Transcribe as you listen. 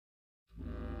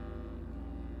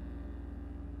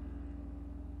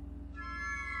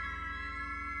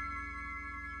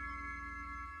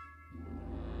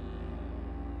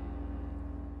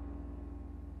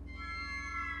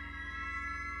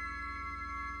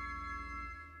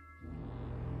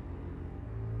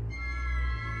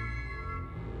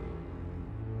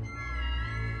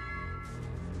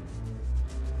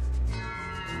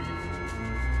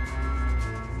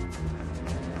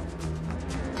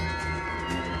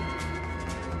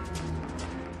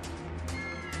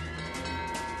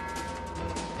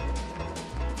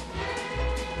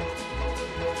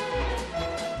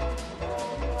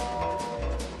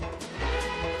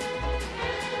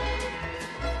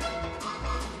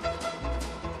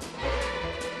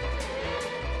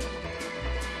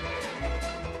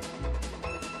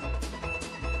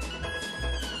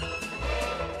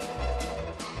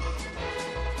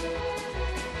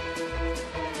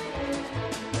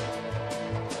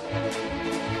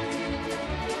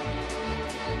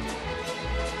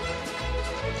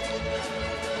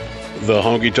The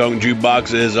Honkytonk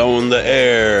Jukebox is on the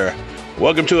air.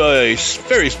 Welcome to a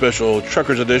very special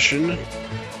Truckers edition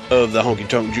of the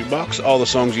Honkytonk Jukebox. All the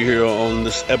songs you hear on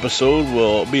this episode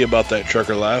will be about that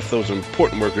trucker life, those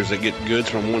important workers that get goods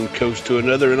from one coast to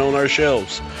another and on our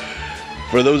shelves.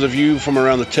 For those of you from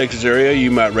around the Texas area,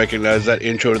 you might recognize that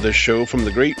intro to this show from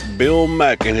the great Bill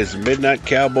Mack and his Midnight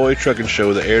Cowboy Trucking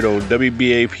Show that aired on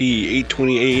WBAP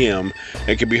 820 AM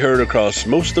and can be heard across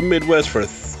most of the Midwest for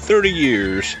 30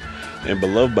 years and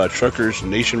beloved by truckers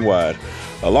nationwide.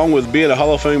 Along with being a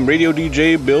Hall of Fame radio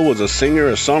DJ, Bill was a singer,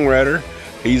 a songwriter.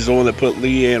 He's the one that put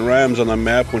LeAnn Rimes on the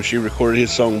map when she recorded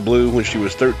his song Blue when she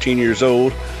was 13 years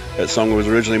old. That song was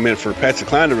originally meant for Patsy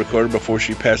Cline to record before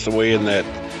she passed away in that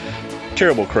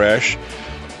terrible crash.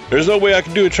 There's no way I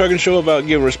could do a trucking show without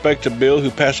giving respect to Bill,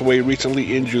 who passed away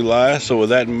recently in July. So with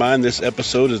that in mind, this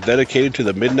episode is dedicated to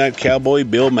the Midnight Cowboy,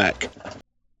 Bill Mack.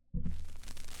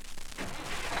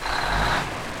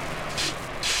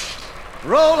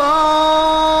 Roll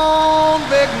on,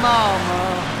 Big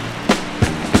Mama.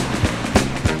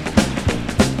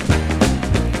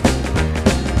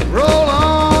 Roll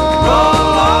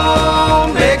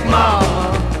on, Big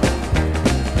Mama.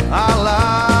 I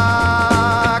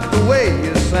like the way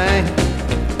you sing.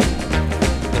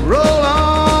 Roll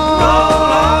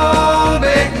on,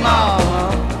 Big Mama.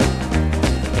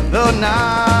 The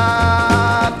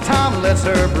night time lets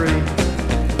her breathe.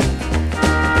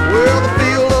 Well, the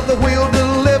feel of the wheel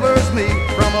delivers me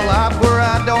from a life where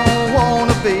I don't want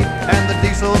to be. And the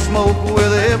diesel smoke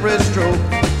with every stroke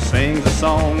sings a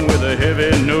song with a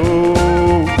heavy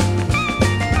note.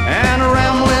 And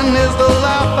rambling is the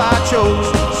life I chose,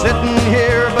 sitting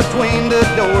here between the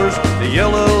doors. The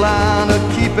yellow line of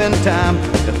keeping time,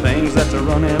 the things that's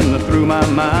running through my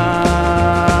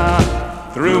mind,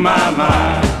 through my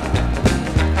mind.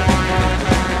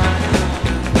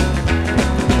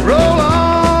 Roll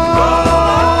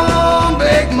on,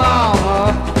 Big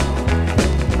Mama,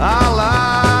 I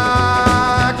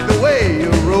like the way you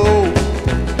roll.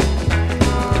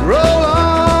 Roll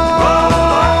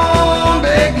on,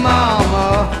 Big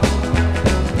Mama,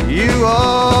 you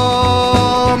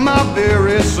are my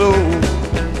very soul.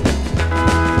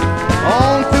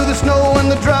 On through the snow and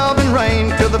the driving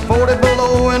rain, to the 40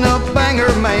 below in a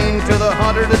Bangor, Maine, to the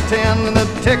 110 in the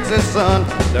Texas sun.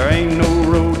 There ain't no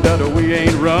road that we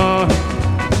ain't run.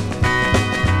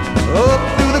 Up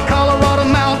through the Colorado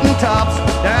mountain tops,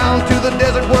 down to the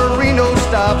desert where Reno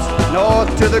stops,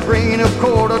 north to the green of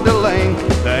Coeur d'Alene.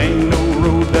 There ain't no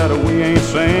road that we ain't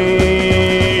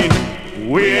seen.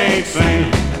 We ain't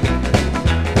seen.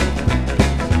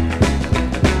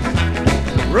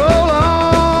 Roll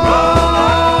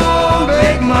on,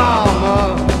 Big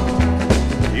Mama,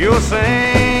 you're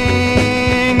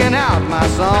singing out my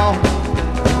song.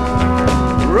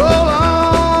 Roll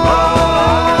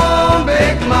on,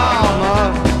 Big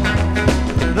Mama,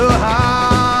 the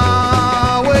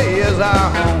highway is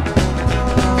our home.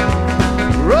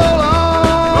 Roll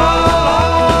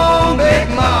on, Big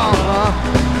Mama.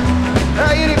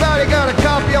 Hey, anybody got a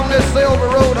copy on this Silver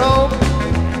Road home?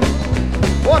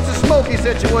 What's the smoky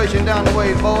situation down the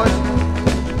ways, boys?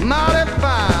 Mighty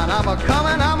fine, I'm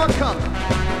a-comin', I'm a-comin'.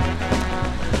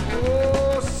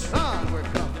 Oh, son, we're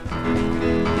comin'.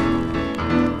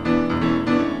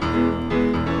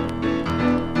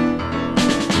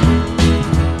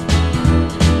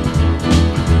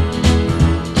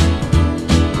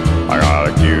 I got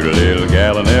a cute little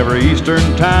gal in every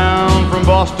eastern town, from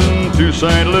Boston to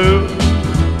St. Louis.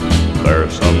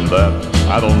 There's some that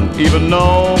I don't even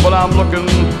know, but I'm looking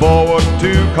forward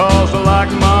to, 'cause I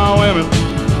like my women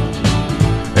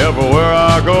everywhere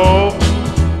I go.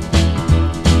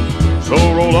 So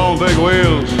roll on, big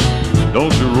wheels,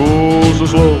 don't you roll so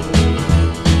slow.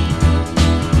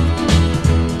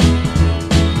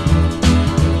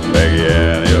 Peggy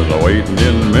Ann is a-waiting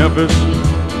in Memphis,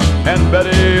 and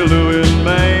Betty Lou in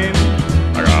Maine.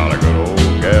 I got a good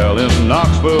old gal in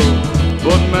Knoxville,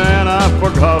 but man, I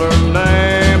forgot her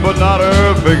name, but not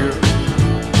her figure.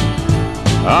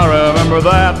 I remember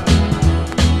that.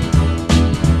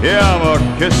 Yeah, I'm a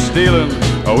kiss-stealing,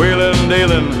 a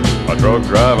wheeling-dealing, a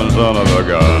truck-driving son of a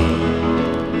gun.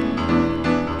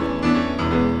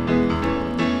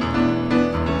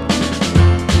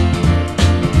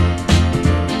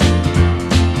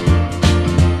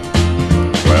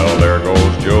 Well, there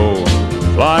goes Joe,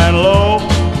 flying low,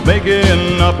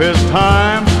 making up his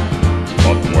time.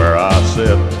 But from where I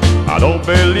sit, I don't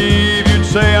believe you'd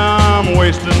say I'm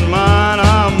wasting mine.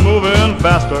 I'm moving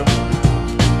faster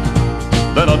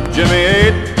than a Jimmy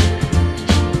 8.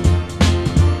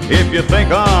 If you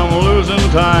think I'm losing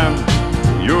time,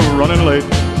 you're running late.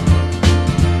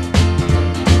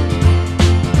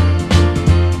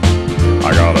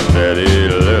 I got a steady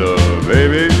little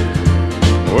baby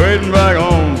waiting back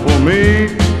home for me.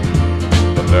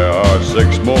 But there are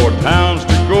 6 more towns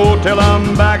to go till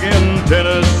I'm back in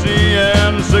Tennessee,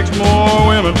 and 6 more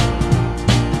women,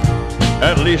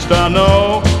 at least I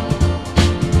know.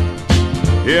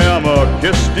 Yeah, I'm a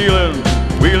kiss-stealing,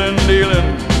 wheeling-dealing,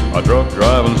 a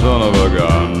truck-driving son of a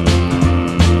gun.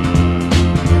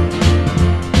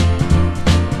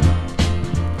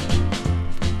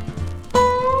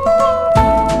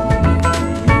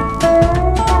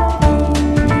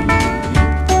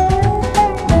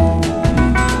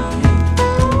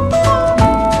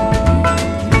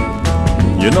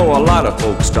 You know, a lot of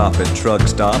folks stop at truck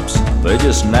stops. They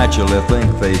just naturally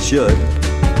think they should,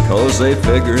 'cause they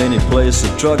figure any place a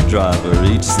truck driver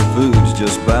eats the food's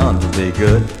just bound to be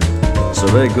good. So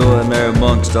they go in there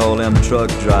amongst all them truck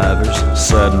drivers,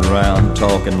 sitting around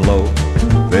talking low.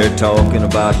 They're talking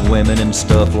about women and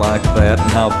stuff like that,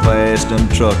 and how fast them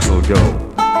trucks will go.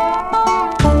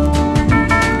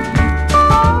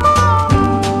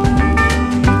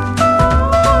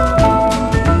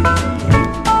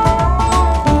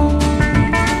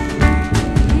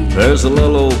 There's a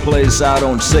little old place out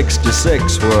on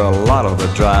 66 where a lot of the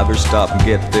drivers stop and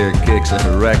get their kicks in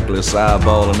a reckless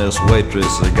eyeballing this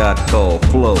waitress they got called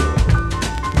Flo.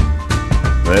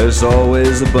 There's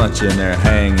always a bunch in there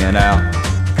hanging out,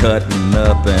 cutting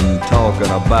up and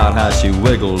talking about how she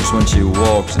wiggles when she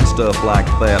walks and stuff like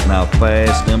that, and how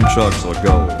fast them trucks will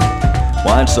go.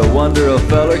 Why, it's a wonder a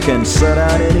feller can sit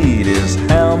down and eat his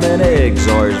ham and eggs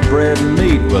or his bread and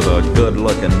meat with a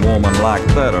good-looking woman like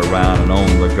that around and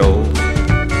on the go.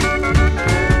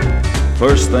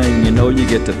 First thing you know, you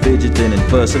get to fidgeting and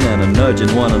fussing and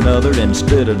a-nudging one another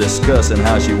instead of discussing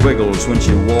how she wiggles when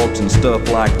she walks and stuff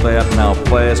like that, and how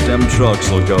fast them trucks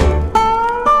will go.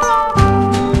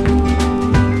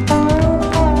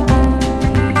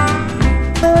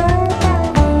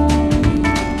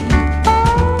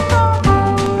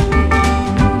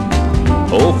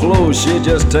 Flo, she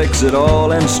just takes it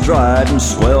all in stride and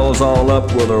swells all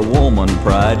up with her woman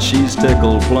pride. She's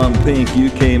tickled plumb pink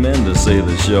you came in to see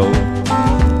the show.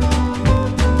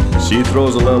 She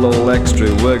throws a little old extra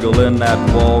wiggle in that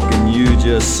walk, and you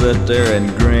just sit there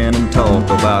and grin and talk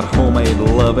about homemade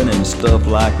loving and stuff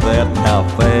like that, and how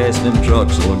fast them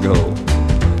trucks will go.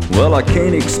 Well, I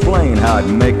can't explain how it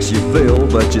makes you feel,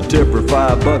 but you tip her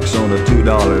 $5 on a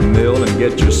 $2 bill and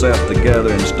get yourself together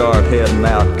and start heading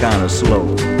out kinda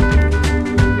slow.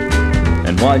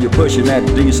 And while you're pushing that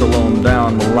diesel on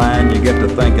down the line, you get to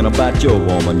thinking about your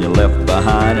woman you left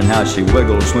behind, and how she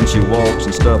wiggles when she walks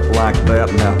and stuff like that,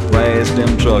 and how fast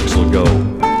them trucks will go.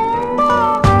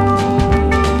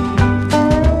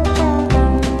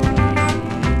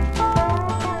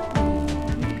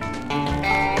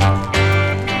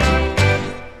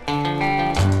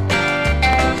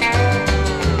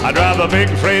 I drive a big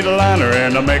Freightliner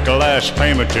and I make a last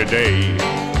payment today.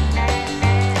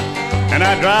 And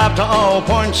I drive to all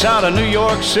points out of New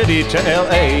York City to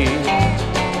L.A.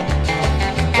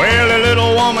 Well, the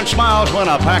little woman smiles when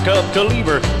I pack up to leave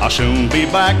her. I'll soon be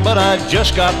back, but I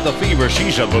just got the fever.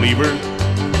 She's a believer.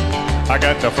 I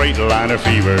got the Freightliner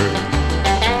fever.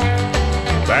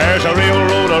 There's a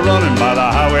railroad a-running by the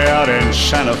highway out in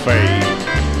Santa Fe.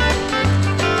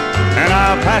 And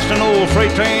I passed an old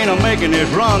freight train a-making his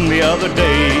run the other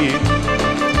day.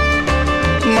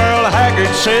 Merle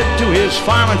Haggard said to his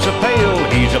fireman so pale,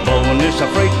 he's a-blowing this a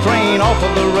freight train off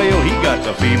of the rail. He got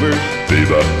the fever.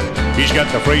 Fever. He's got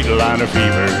the Freightliner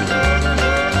fever.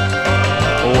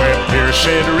 Well, here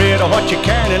said Red, what you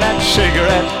carrying in that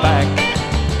cigarette pack?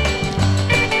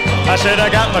 I said, I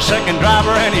got my second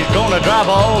driver and he's gonna drive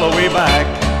all the way back.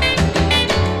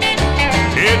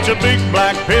 It's a big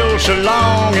black pill so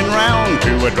long and round.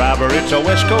 To a driver it's a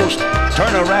West Coast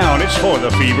turn around. It's for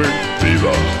the fever.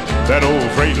 Fever. That old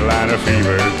Freightliner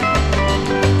fever.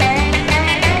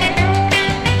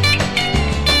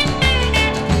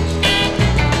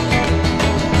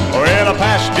 Well, I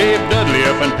passed Dave Dudley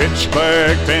up in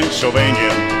Pittsburgh,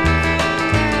 Pennsylvania.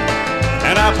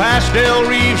 And I passed Del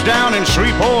Reeves down in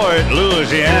Shreveport,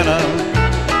 Louisiana.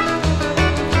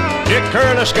 Dick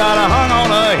Curtis got a hung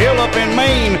on a hill up in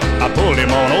Maine. I pulled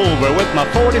him on over with my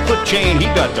 40-foot chain. He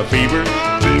got the fever.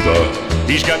 Fever.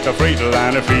 He's got the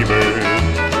Freightliner fever.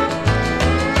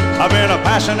 I've been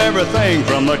a-passing everything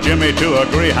from a Jimmy to a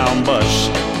Greyhound bus.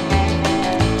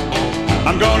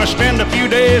 I'm gonna spend a few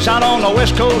days out on the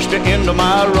West Coast to end of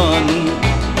my run.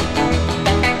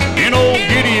 In old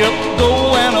giddy-up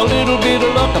go and a little bit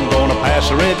of luck, I'm gonna pass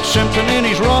a Red Simpson in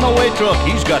his runaway truck.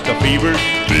 He's got the fever.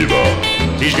 Fever.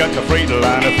 He's got the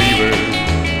Freightliner fever.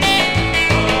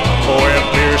 Well,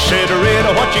 clear cigarette,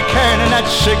 what you carrying in that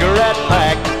cigarette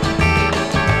pack?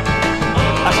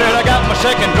 I said I got my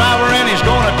second driver and he's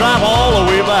gonna drive all the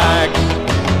way back.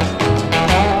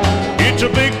 It's a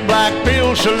big black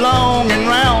pill so long and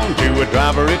round. To a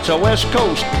driver it's a West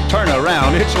Coast turn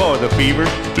around. It's for the fever,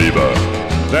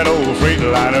 that old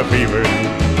Freightliner fever.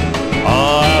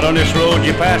 Oh, out on this road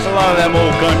you pass a lot of them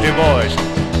old country boys.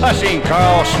 I seen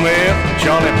Carl Smith,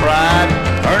 Charlie Pride,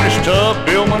 Ernest Tubb,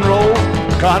 Bill Monroe,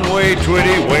 Conway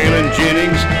Twitty, Waylon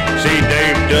Jennings, seen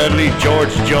Dave Dudley,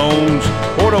 George Jones,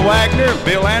 Porter Wagner,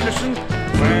 Bill Anderson,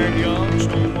 Baron Young,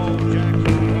 Stonewall Jackson.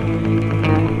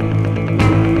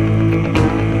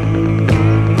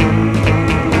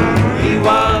 He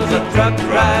was a truck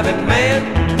driving man.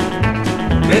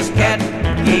 This cat,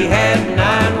 he had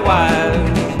 9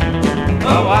 wives.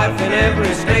 A wife in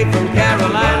every state from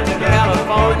Carolina to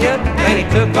California, and he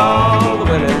took all the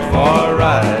women for a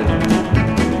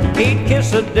ride. He'd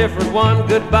kiss a different one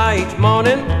goodbye each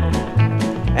morning,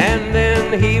 and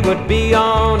then he would be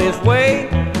on his way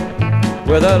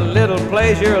with a little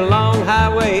pleasure along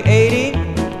Highway 80.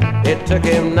 It took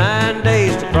him 9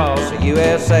 days to cross the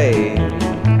USA.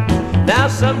 Now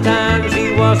sometimes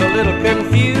he was a little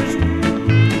confused,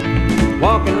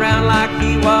 walking around like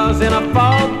he was in a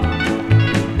fog.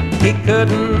 He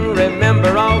couldn't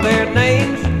remember all their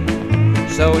names,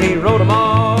 so he wrote them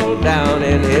all down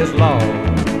in his log.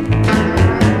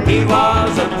 He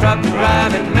was a truck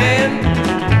driving man.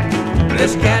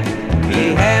 This cat,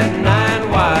 he had 9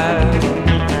 wives.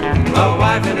 A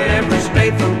wife in every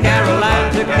state from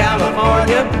Carolina to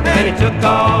California, and he took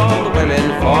all the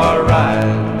women for a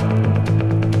ride.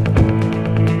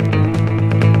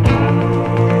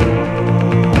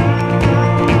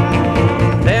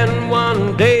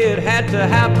 To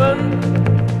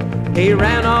happen, he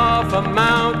ran off a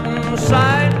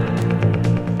mountainside.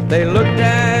 They looked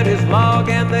at his log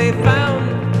and they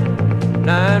found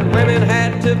 9 women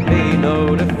had to be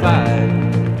notified.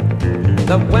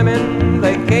 The women,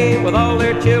 they came with all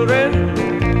their children.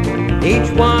 Each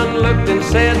one looked and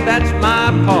said, that's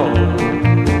my paw.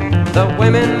 The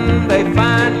women, they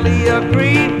finally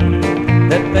agreed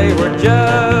that they were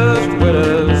just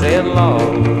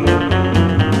widows-in-law.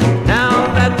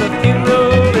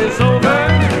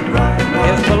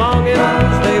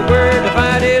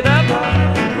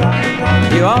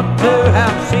 You ought to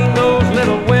have seen those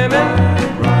little women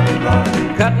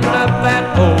cutting up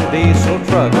that old diesel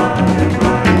truck.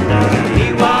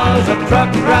 He was a truck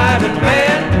driving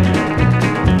man.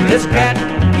 This cat,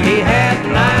 he had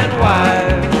 9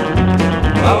 wives.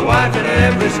 A wife in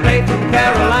every state from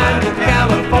Carolina to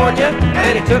California,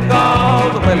 and he took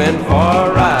all the women for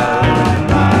a ride.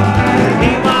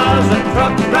 He was a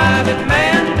truck driving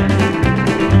man.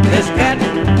 This cat,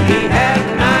 he had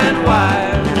 9 wives.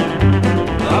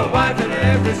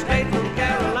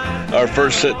 Our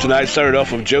first set tonight started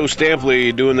off with Joe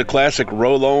Stampley doing the classic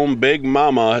Roll On Big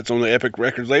Mama. It's on the Epic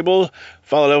Records label.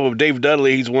 Followed up with Dave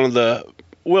Dudley. He's one of the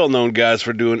well-known guys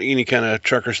for doing any kind of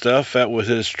trucker stuff. That was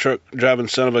his Truck Driving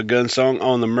Son of a Gun song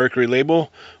on the Mercury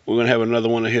label. We're going to have another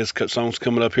one of his songs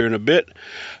coming up here in a bit.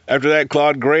 After that,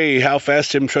 Claude Gray, How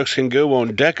Fast Them Trucks Can Go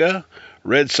on Decca.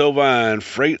 Red Sovine,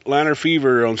 Freightliner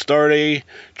Fever on Starday.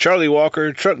 Charlie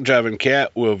Walker, Truck Driving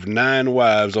Cat with 9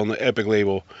 Wives on the Epic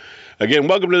label. Again,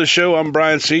 welcome to the show. I'm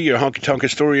Brian C., your honky-tonk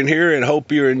historian here, and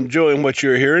hope you're enjoying what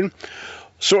you're hearing.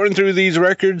 Sorting through these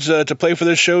records to play for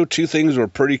this show, 2 things were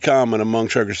pretty common among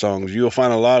trucker songs. You'll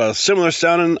find a lot of similar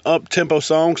sounding up-tempo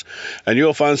songs, and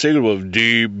you'll find singers with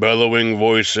deep, bellowing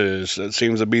voices. That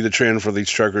seems to be the trend for these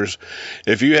truckers.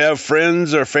 If you have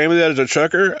friends or family that is a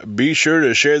trucker, be sure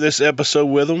to share this episode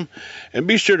with them, and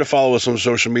be sure to follow us on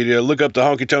social media. Look up the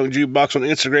Honkytonk Jukebox on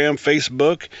Instagram,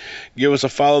 Facebook. Give us a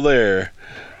follow there.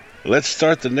 Let's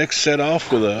start the next set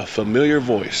off with a familiar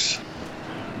voice.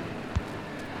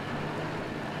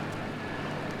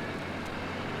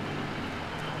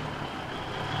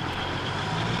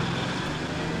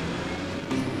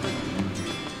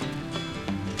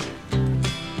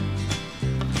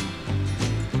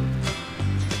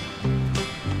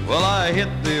 Well, I hit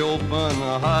the open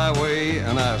highway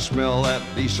and I smell that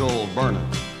diesel burning.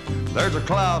 There's a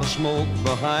cloud of smoke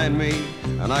behind me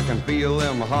and I can feel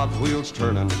them hot wheels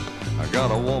turning. I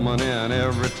got a woman in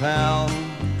every town,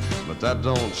 but that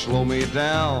don't slow me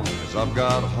down, 'cause I've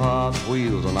got hot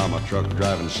wheels and I'm a truck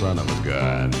driving son of a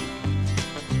gun.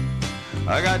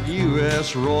 I got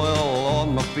U.S. Royal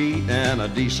on my feet and a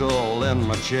diesel in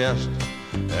my chest.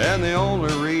 And the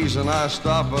only reason I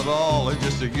stop at all is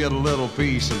just to get a little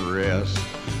peace and rest.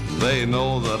 They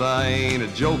know that I ain't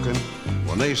a-joking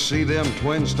when they see them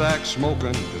twin stacks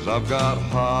smoking, 'cause I've got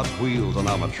hot wheels and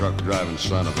I'm a truck driving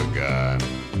son of a gun.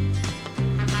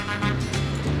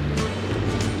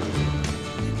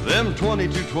 Them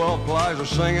 2212 plies are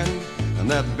singing, and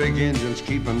that big engine's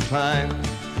keeping time.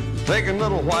 Taking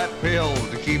little white pills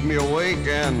to keep me awake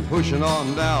and pushing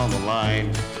on down the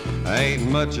line. I ain't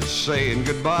much at saying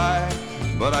goodbye,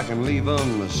 but I can leave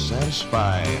 'em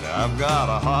satisfied. I've got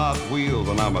a Hot Wheels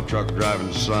and I'm a truck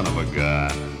driving son of a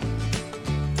gun.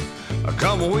 I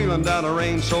come wheeling down a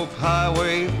rain-soaked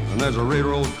highway, and there's a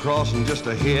railroad crossing just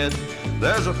ahead.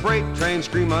 There's a freight train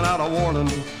screaming out a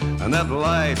warning, and that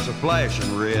light's a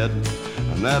flashing red.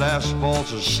 And that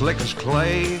asphalt's as slick as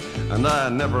clay, and I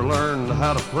never learned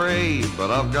how to pray. But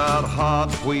I've got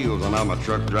Hot Wheels and I'm a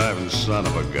truck driving son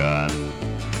of a gun.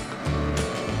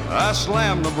 I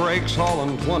slam the brakes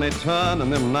hauling 20 ton,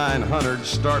 and them 900s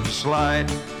start to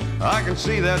slide. I can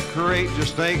see that crate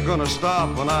just ain't gonna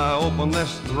stop when I open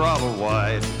this throttle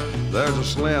wide. There's a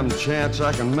slim chance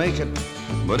I can make it,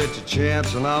 but it's a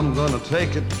chance and I'm gonna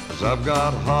take it, 'cause I've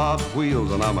got Hot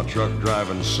Wheels and I'm a truck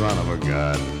driving son of a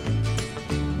gun.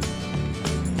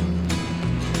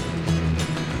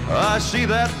 I see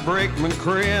that brakeman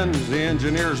cringe, the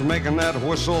engineer's making that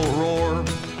whistle roar.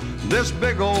 This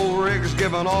big old rig's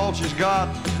giving all she's got,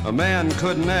 a man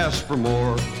couldn't ask for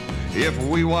more. If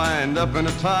we wind up in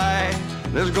a tie,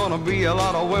 there's gonna be a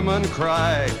lot of women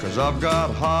cry, 'cause I've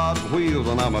got Hot Wheels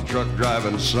and I'm a truck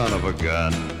driving son of a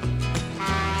gun.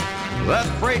 That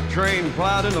freight train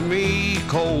plowed into me,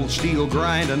 cold steel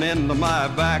grinding into my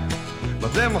back.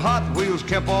 But them Hot Wheels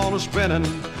kept on spinning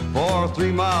for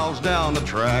 3 miles down the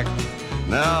track.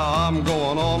 Now I'm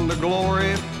going on to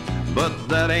glory, but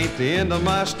that ain't the end of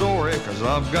my story, 'cause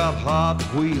I've got Hot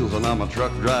Wheels and I'm a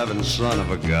truck driving son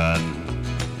of a gun.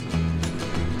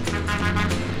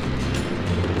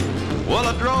 Well,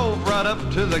 I drove right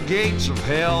up to the gates of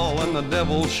hell, and the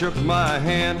devil shook my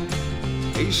hand.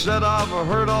 He said, I've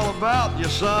heard all about you,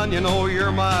 son, you know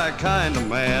you're my kind of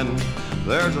man.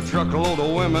 There's a truckload of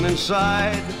women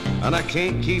inside, and I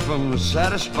can't keep them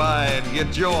satisfied.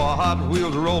 Get your Hot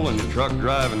Wheels rolling, you truck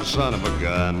driving son of a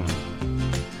gun.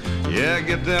 Yeah,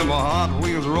 get them Hot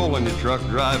Wheels rolling, you truck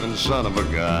driving son of a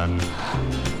gun.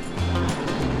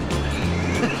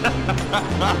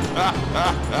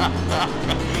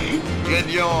 Get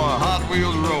your Hot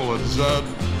Wheels rolling, son.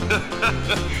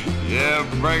 Yeah,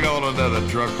 bring on another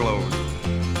truckload.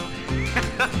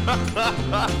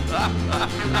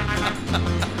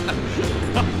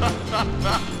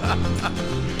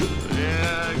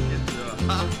 Yeah, get your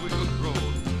Hot Wheels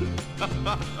rolling.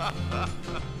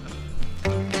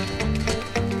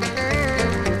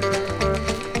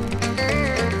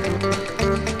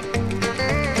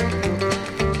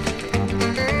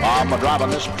 I'm driving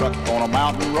this truck on a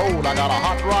mountain road. I got a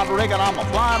hot rod rig and I'm a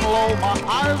flying low. My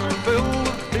eyes are filled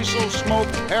with diesel smoke.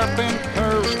 Hairpin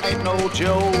curves ain't no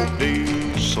joke.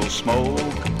 Diesel smoke,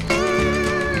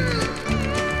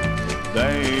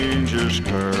 dangerous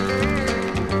curve.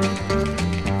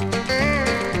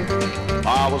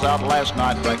 I was out last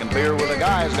night drinking beer with a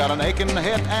guy. He's got an aching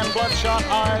head and bloodshot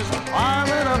eyes. I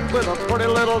met up with a pretty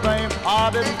little dame.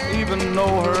 I didn't even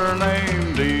know her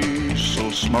name.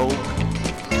 Diesel smoke,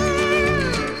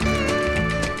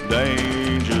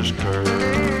 dangerous curve.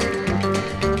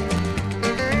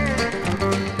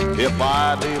 If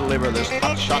I deliver this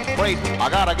hot shot freight, I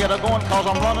gotta get it going 'cause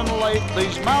I'm running late.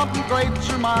 These mountain grapes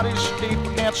are mighty steep,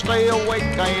 can't stay awake,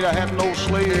 I ain't had no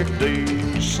sleep.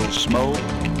 Diesel smoke,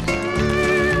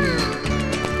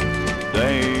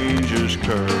 dangerous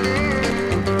curve.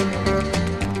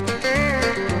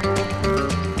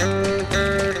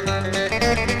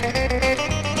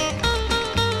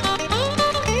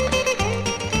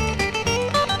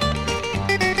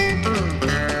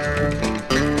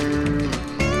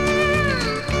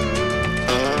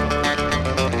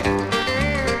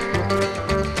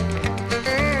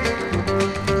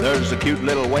 There's a cute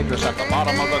little waitress at the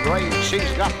bottom of the grade.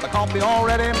 She's got the coffee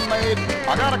already made.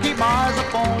 I gotta keep my eyes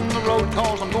up on the road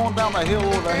 'cause I'm going down the hill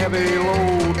with a heavy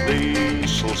load.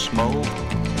 Diesel smoke,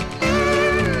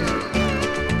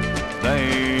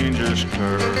 dangerous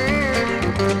curve.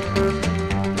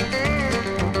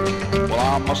 Well,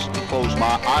 I must have closed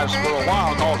my eyes for a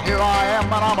while 'cause here I am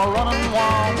and I'm a running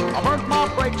wild. I burnt my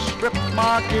brakes, stripped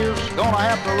my gears, gonna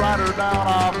have to ride her down,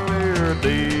 I fear.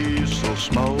 Diesel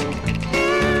smoke,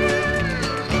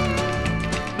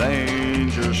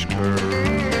 dangerous curve.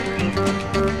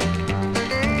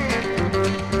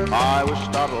 I wish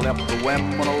I'd left the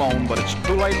women alone, but it's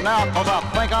too late now 'cause I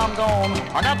think I'm gone.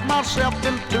 I got myself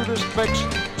into this fix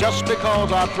just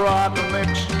because I tried to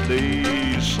mix.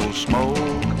 Diesel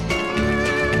smoke,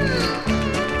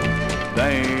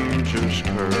 dangerous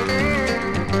curve.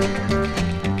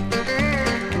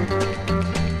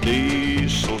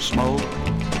 Diesel smoke,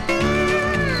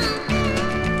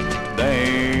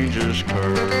 dangerous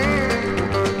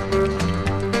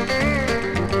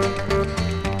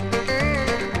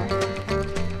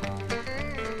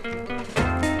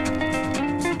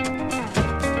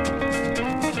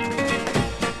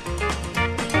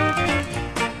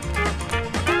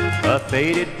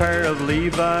faded pair of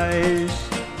Levi's,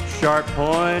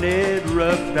 sharp-pointed,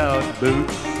 roughed-out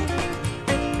boots,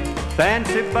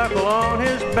 fancy buckle on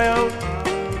his belt.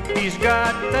 He's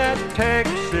got that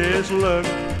Texas look.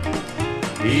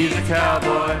 He's a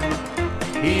cowboy.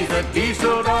 He's a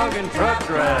diesel dog and truck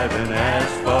driving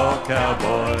asphalt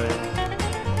cowboy.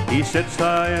 He sits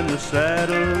high in the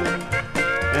saddle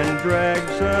and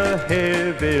drags a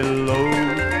heavy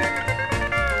load.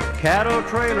 Cattle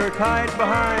trailer tied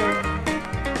behind,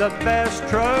 the best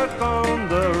truck on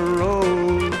the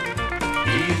road.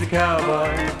 He's a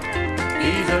cowboy.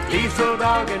 He's a diesel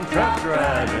dog and truck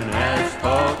driving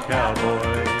asphalt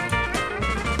cowboy.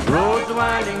 Roads are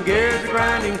winding, gears are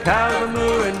grinding, cows are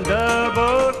mooing,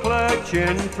 double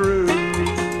clutching through.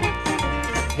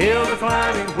 Hills are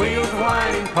climbing, wheels are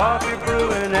whining, coffee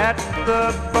brewing at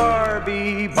the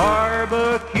Barbie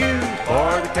barbecue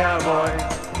for the cowboy.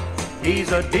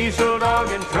 He's a diesel dog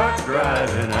and truck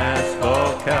driving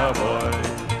asphalt cowboy.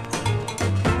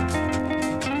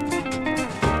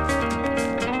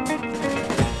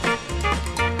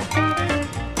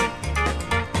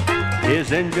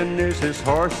 His engine is his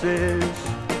horses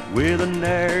with an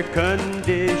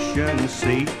air-conditioned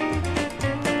seat.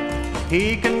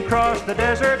 He can cross the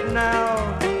desert now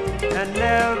and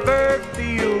never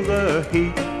feel the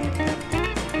heat.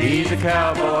 He's a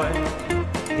cowboy.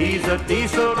 He's a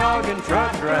diesel dog and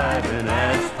truck driving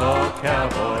asphalt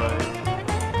cowboy.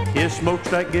 His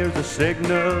smokestack gives a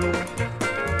signal.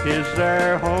 His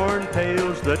air horn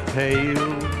tails the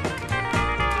tale.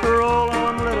 Roll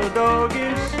on, little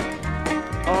doggies,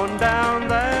 on down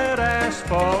that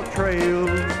asphalt trail.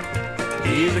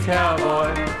 He's a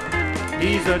cowboy.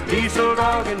 He's a diesel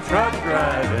dog and truck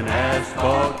driving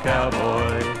asphalt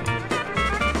cowboy.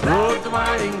 Roads are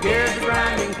winding, gears are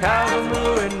grinding, cows are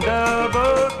mooing,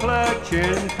 double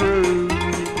clutching through.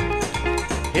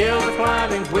 Hills are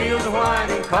climbing, wheels are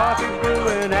whining, coffee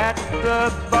brewing at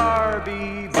the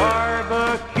Barbie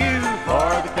barbecue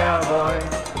for the cowboy.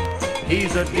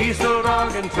 He's a diesel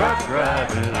dog and truck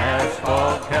driving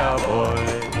asphalt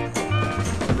cowboy.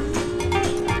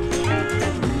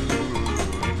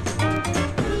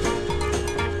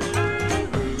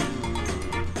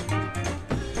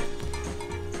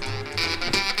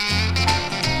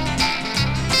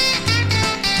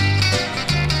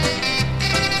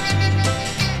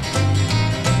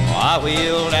 I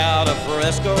wheeled out of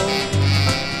Fresco,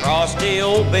 crossed the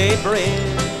Old Bay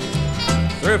Bridge,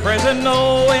 through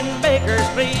Fresno and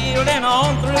Bakersfield and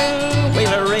on through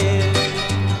Wheeler Ridge.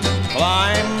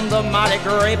 Climbed the mighty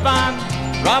Grapevine,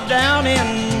 dropped down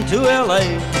into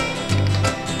L.A.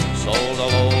 Sold a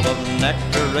load of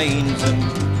nectarines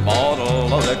and bought a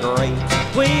load of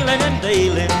grapes, wheeling and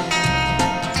dealing.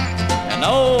 And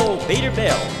old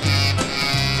Peterbilt,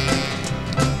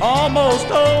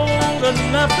 almost old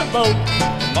enough to vote,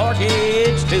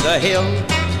 mortgage to the hill.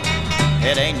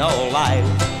 It ain't no life,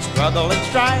 struggle and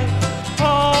strife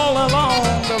all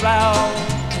along the route.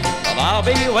 But I'll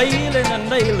be wheeling and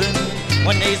dealing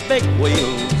when these big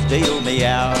wheels deal me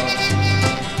out.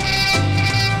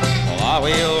 Well, I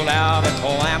wheeled out of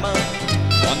Klamath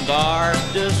one dark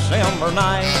December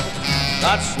night.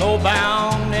 Got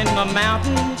snowbound in the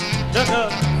mountains, took a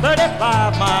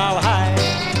 35-mile hike.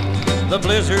 The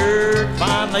blizzard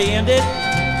finally ended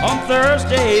on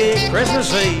Thursday,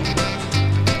 Christmas Eve.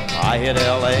 I hit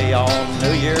L.A. on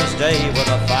New Year's Day with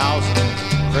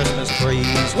 1,000 Christmas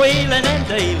trees, wheeling and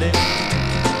dealing.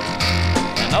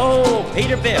 And old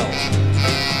Peterbilt,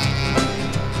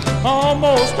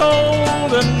 almost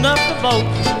old enough to vote,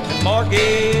 and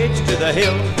mortgage to the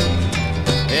hill.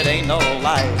 It ain't no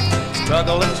life,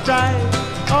 struggle and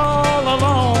strife all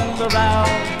along the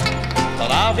route. But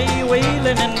I'll be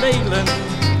wheeling and dealing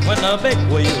when the big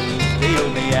wheels deal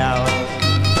me out.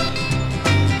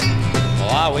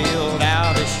 Well, I wheeled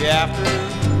out a shafter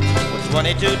with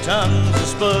 22 tons of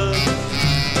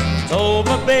spuds. Told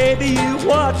my baby, you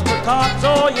watch for cops,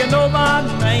 oh, you know my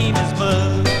name is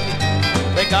Bud.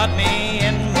 They got me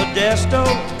in Modesto,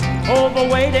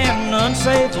 overweight and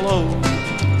unsafe load.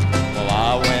 Well,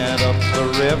 I went up the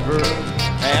river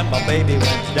and my baby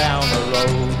went down the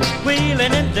road,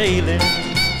 wheeling and dealing.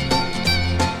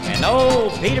 And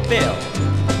old Peterbilt,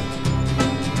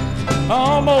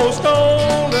 almost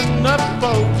old enough to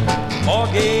vote,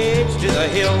 mortgage to the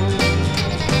hill.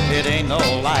 It ain't no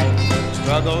life,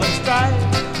 struggle and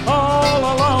strife all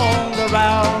along the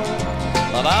route.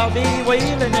 But I'll be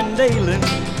wheeling and dealing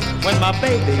when my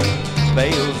baby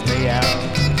bails me out.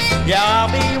 Yeah,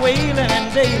 I'll be wheeling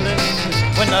and dealing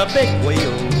when the big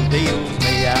wheel deals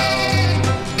me out.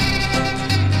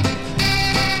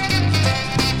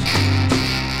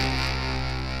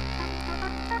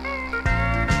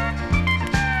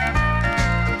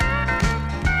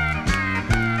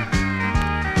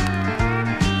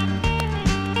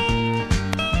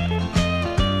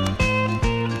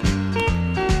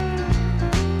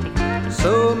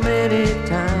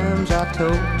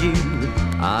 told you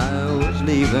I was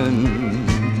leaving.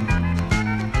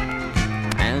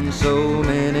 And so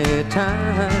many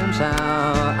times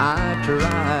how I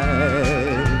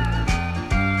tried,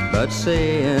 but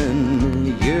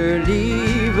saying you're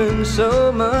leaving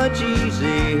so much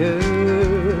easier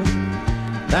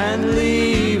than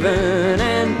leaving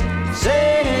and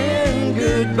saying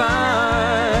goodbye.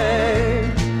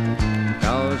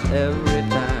 'Cause every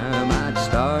time I'd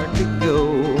start to go,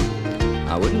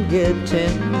 I wouldn't get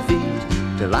 10 feet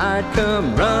till I'd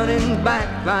come running back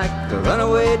like a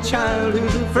runaway child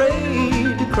who's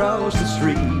afraid to cross the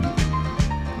street.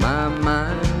 My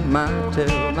mind might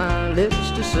tell my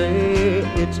lips to say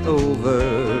it's over,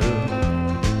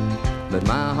 but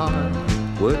my heart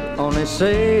would only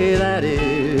say that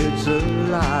it's a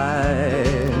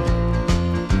lie.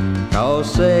 'Cause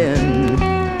saying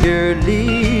you're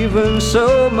leaving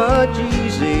so much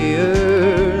easier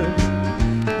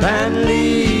than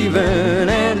leaving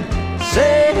and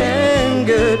saying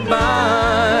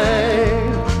goodbye.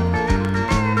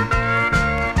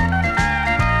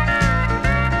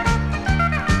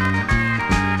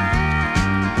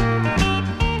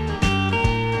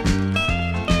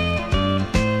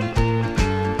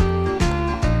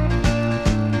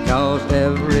 'Cause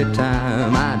every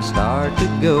time I'd start to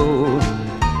go,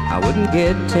 I wouldn't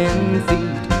get 10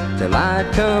 feet till I'd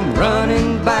come running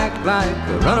back like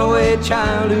a runaway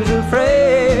child who's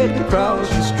afraid to cross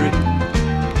the street.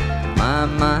 My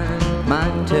mind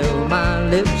might tell my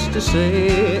lips to say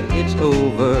it's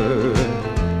over,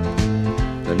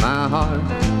 but my heart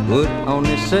would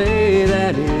only say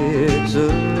that it's a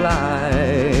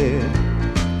lie.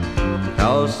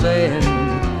 'Cause saying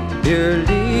you're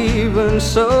leaving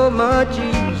so much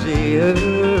easier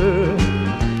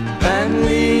than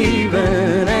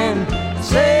leaving and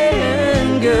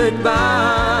saying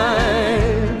goodbye.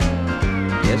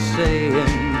 Yes,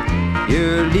 saying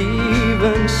you're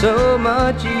leaving so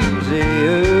much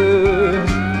easier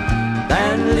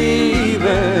than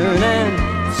leaving and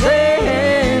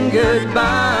saying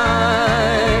goodbye.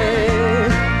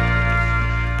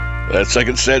 That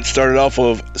second set started off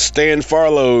with Stan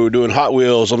Farlow doing Hot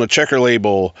Wheels on the Checker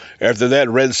label. After that,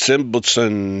 Red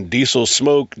Simpson, Diesel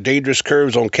Smoke, Dangerous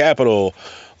Curves on Capitol.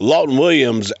 Lawton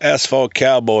Williams, Asphalt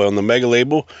Cowboy on the Mega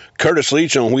label. Curtis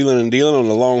Leach on Wheelin' and Dealin' on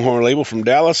the Longhorn label from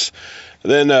Dallas.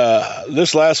 Then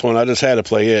this last one, I just had to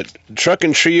play it.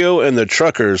 Truckin' Trio and the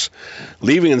Truckers,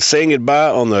 Leaving and Saying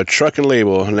Goodbye on the Truckin'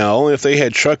 label. Now, only if they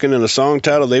had Truckin' in the song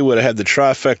title, they would have had the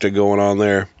trifecta going on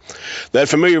there. That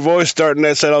familiar voice starting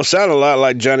that set off sounded a lot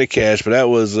like Johnny Cash, but that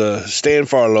was Stan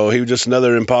Farlow. He was just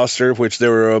another imposter, which there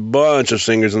were a bunch of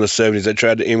singers in the 70s that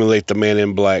tried to emulate the Man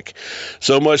in Black.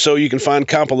 So much so you can find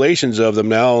compilations of them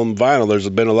now on vinyl. There's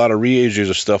been a lot of reissues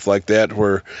of stuff like that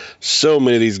where so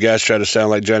many of these guys try to sound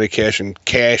like Johnny Cash and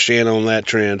cash in on that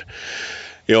trend.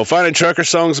 You know, finding trucker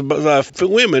songs for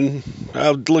women,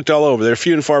 I've looked all over. They're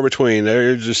few and far between.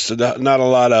 There's just not a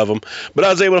lot of them. But I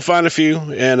was able to find a few,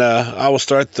 and I will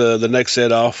start the next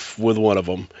set off with one of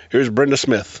them. Here's Brenda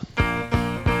Smith.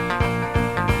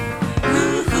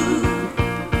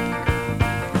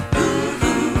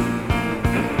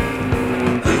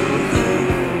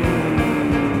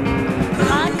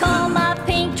 I call my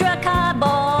pink truck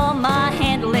highball, my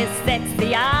handle is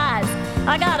sexy eyes.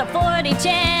 I got a 40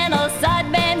 channel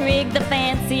sideband rig, the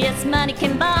fanciest money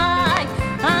can buy.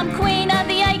 I'm queen of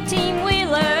the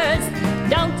 18-wheelers,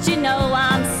 don't you know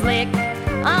I'm slick?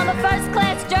 I'm a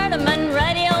first-class journeyman,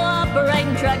 radio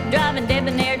operating, truck driving,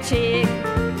 debonair chick.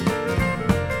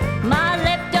 My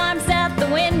left arm's out the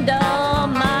window,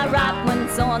 my right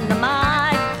one's on the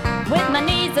mic. With my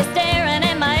knees a staring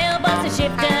and my elbows a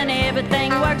shifting,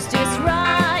 everything works just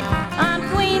right. I'm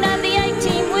queen of the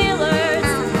 18-wheelers,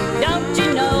 don't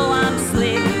you know I'm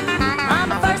slick?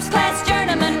 I'm a first-class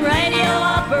journeyman, radio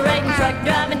operating, truck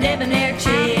driving, debonair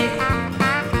chick.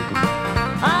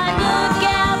 I look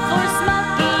out for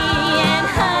Smokey and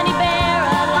Honey Bear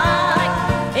alike.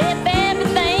 If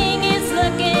everything is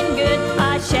looking good,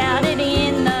 I shout it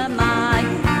in the mic.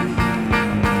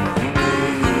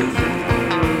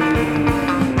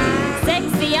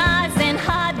 Sexy eyes and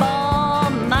highball,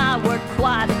 my work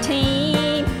quite a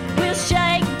team. We'll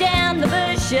shake down the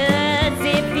bushes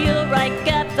if you'll rake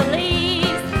up the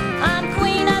leaves. I'm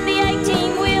queen of the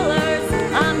 18-wheelers,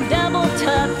 I'm double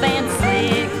tough and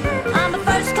slick. I'm a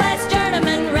first-class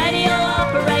journeyman, radio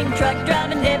operating, truck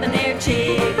driving, debonair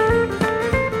chick.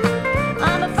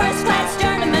 I'm a first-class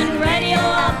journeyman, radio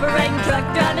operating, truck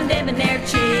driving, debonair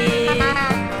chick.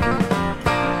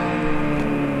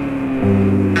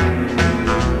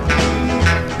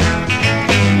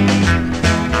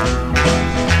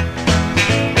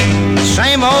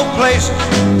 Same old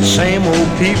places, the same old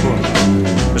people,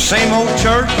 the same old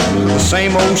church, the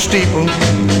same old steeple.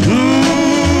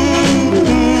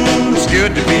 It's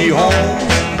good to be home.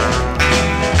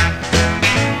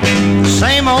 The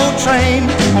same old train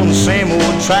on the same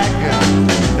old track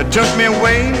that took me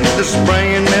away, just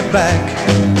bringing me back.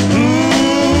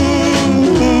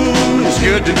 It's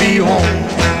good to be home.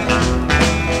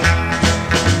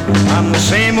 I'm the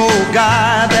same old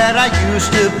guy that I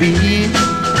used to be,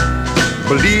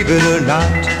 believe it or not.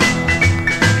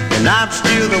 And I'm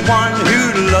still the one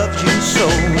who loves you so,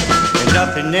 and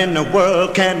nothing in the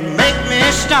world can make me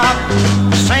stop.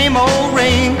 The same old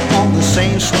ring on the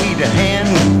same sweet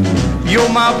hand. You're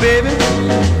my baby,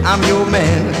 I'm your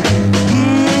man.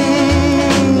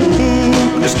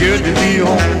 It's good to be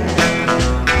home.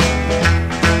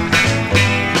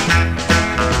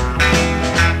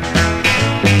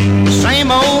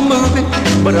 Same old movie,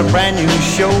 but a brand new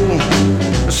show.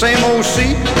 The same old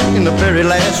seat in the very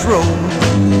last row.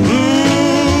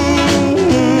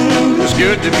 It's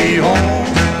good to be home.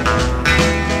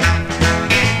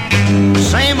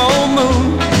 Same old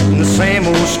moon in the same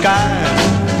old sky.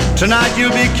 Tonight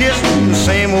you'll be kissing the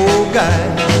same old guy.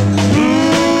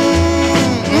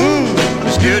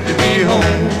 It's good to be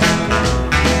home.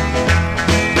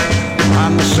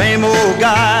 I'm the same old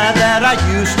guy that I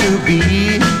used to be,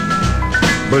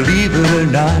 believe it or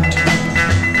not.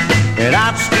 And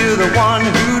I'm still the one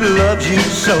who loves you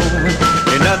so,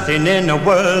 and nothing in the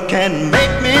world can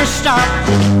make me stop.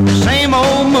 Same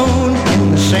old moon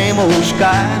in the same old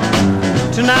sky.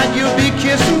 Tonight you'll be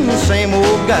kissing the same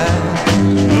old guy.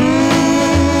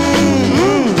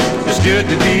 It's good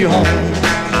to be home.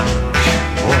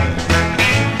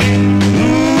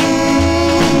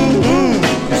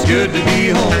 It's good to be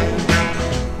home.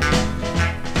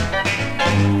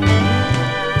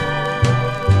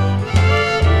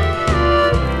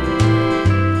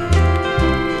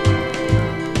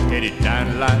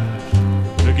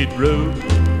 Crooked road,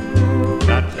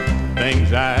 lots of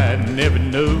things I never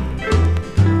knew,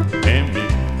 and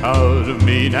because of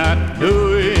me not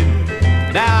knowing,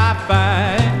 now I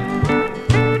find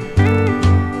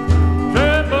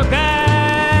trouble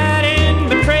guiding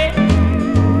the train.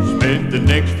 Spent the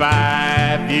next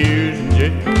 5 years in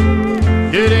jail.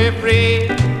 Should have read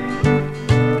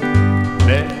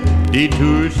that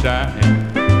detour sign.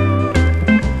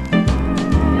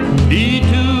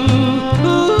 Detour.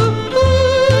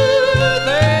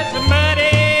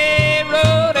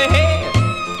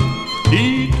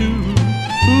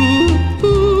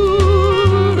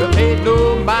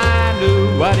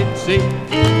 What it say?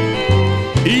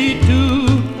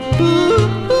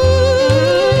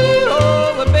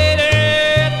 Oh, the better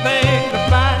thing to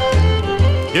find.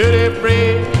 Should have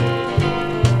read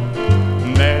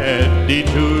that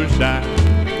detour sign.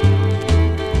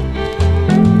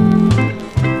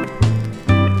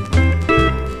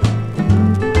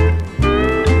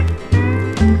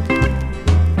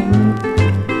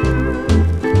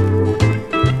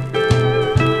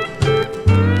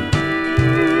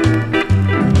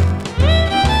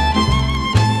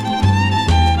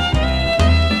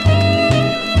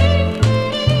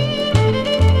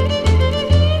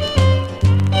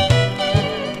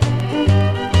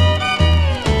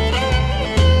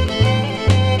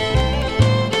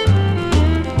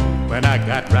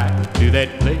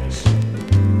 That place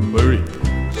where it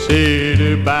said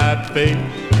about face,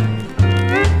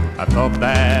 I thought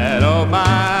that all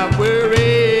my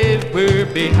worries were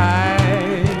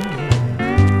behind.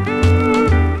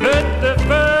 But the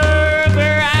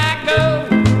further I go,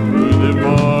 the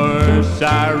more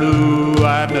sorrow I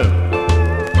know.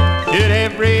 Should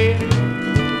have read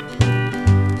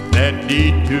that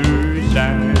detour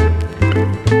sign.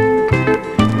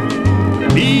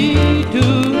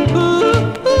 Detour.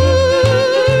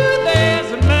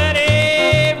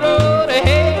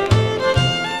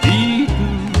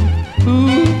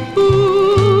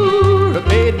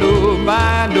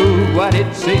 What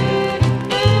it say?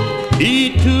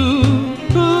 Detour.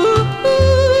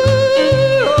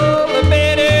 Oh, the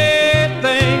better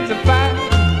things to find.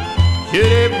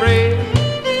 Should have read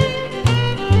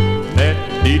that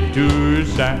detour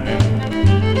sign.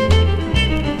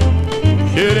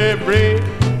 Should have read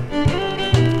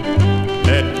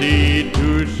that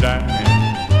detour sign.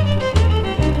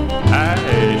 I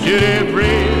should have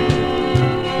read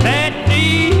that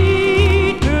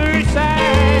detour sign.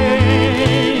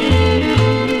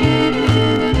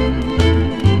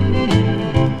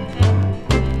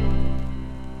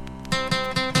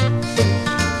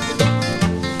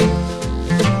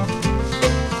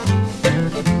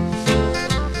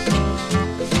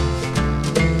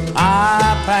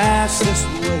 Pass this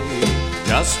way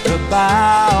Just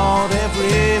about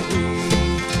every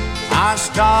week I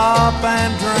stop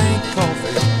and drink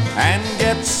coffee and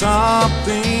get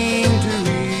something to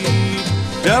eat,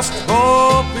 just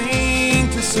hoping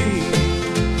to see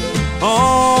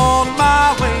on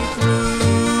my way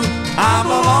through. I'm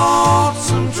a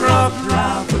lonesome truck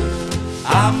driver,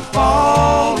 I'm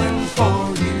falling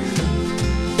for you.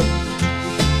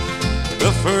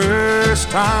 The first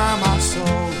time I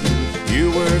saw you,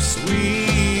 you were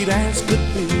sweet as could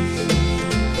be.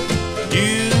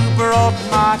 You brought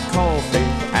my coffee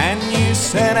and you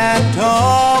sat and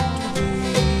talked to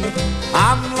me.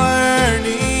 I'm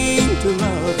learning to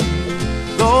love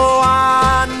you, though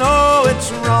I know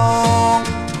it's wrong.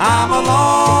 I'm a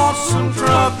lonesome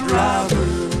truck driver,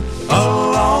 a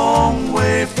long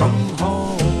way from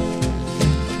home.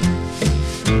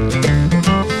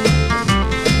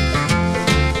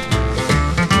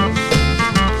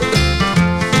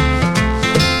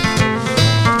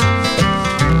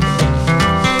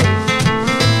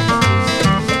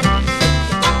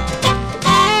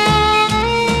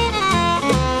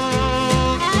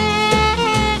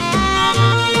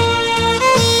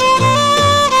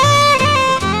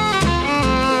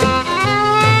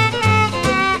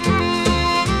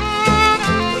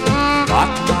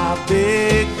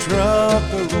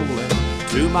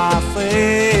 To my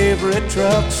favorite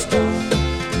truck stop,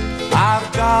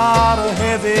 I've got a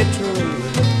heavy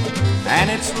trailer and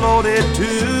it's loaded to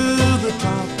the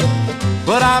top,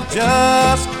 but I've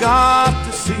just got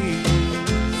to see you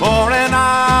for an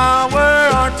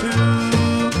hour or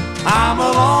two. I'm a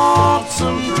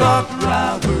lonesome truck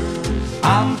driver,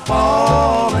 I'm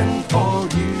falling for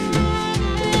you.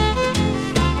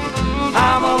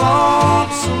 I'm a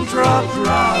lonesome truck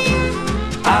driver,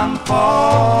 I'm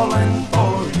falling for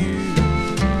you.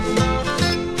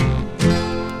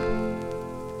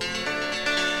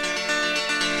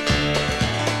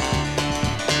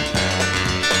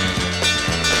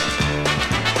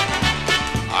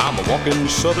 I'm a walking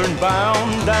southern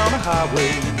bound down a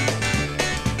highway.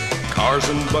 Cars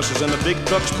and buses and the big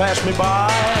trucks pass me by.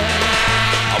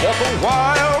 I walk a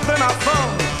while, then I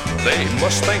thumb. They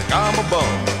must think I'm a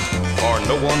bum, or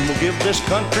no one will give this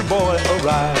country boy a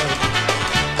ride.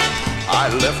 I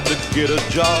left to get a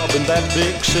job in that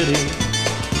big city,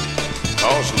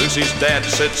 'cause Lucy's dad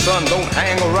said, son, don't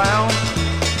hang around.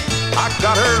 I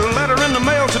got her letter in the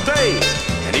mail today,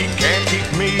 and he can't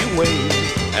keep me away.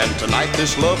 And tonight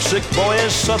this lovesick boy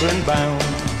is southern bound.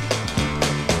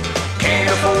 Can't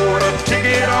afford a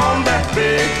ticket on that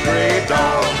big gray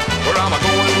dog. Where I'm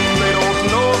a-going, they don't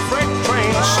know a freight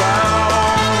train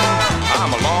sound.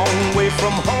 I'm a long way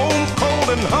from home, cold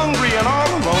and hungry and all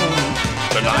alone.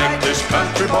 Tonight this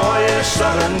country boy is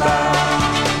southern bound.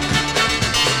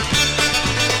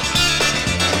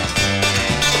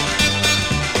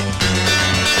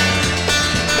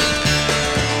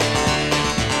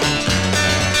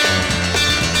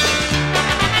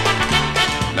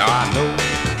 Now I know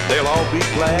they'll all be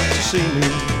glad to see me.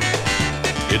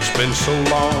 It's been so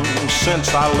long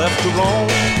since I left to roam.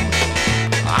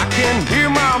 I can hear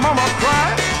my mama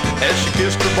cry as she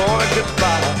kissed her boy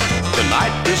goodbye.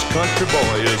 Tonight this country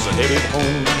boy is headed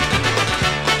home.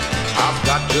 I've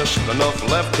got just enough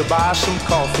left to buy some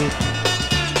coffee.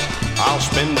 I'll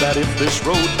spend that if this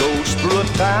road goes through a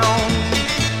town.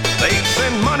 They'd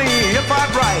send money if I'd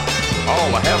write.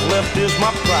 All I have left is my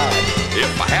pride.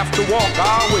 If I have to walk,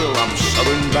 I will. I'm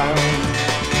southern bound.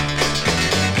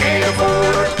 Can't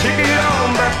afford a ticket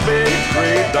on that big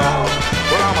gray dog.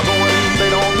 Where I'm going, they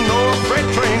don't know a freight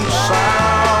train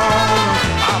sound.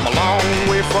 I'm a long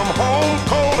way from home,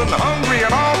 cold and hungry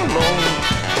and all alone.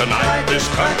 Tonight this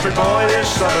country boy is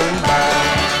southern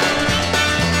bound.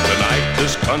 Tonight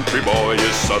this country boy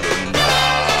is southern bound.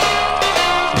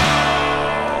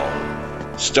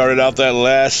 Started out that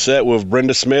last set with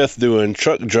Brenda Smith doing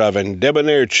Truck Driving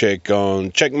Debonair Chick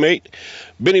on Checkmate.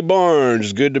 Benny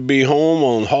Barnes, Good to Be Home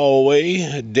on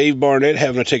Hallway. Dave Barnett,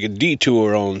 Having to Take a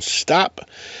Detour on Stop.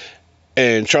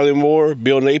 And Charlie Moore,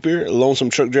 Bill Napier, Lonesome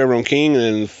Truck Driver on King,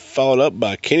 and followed up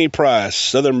by Kenny Price,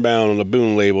 Southern Bound on the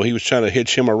Boone label. He was trying to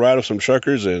hitch him a ride with some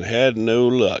truckers and had no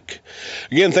luck.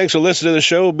 Again, thanks for listening to the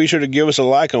show. Be sure to give us a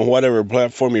like on whatever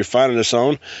platform you're finding us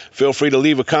on. Feel free to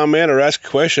leave a comment or ask a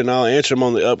question. I'll answer them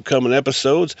on the upcoming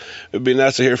episodes. It'd be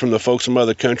nice to hear from the folks from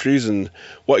other countries and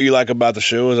what you like about the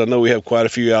show, as I know we have quite a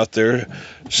few out there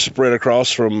spread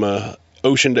across from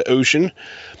ocean to ocean.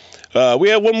 We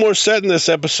have one more set in this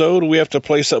episode. We have to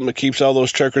play something that keeps all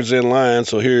those truckers in line.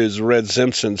 So here is Red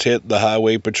Simpson's hit, The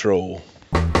Highway Patrol.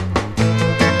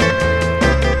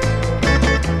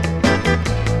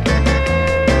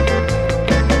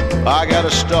 I got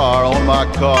a star on my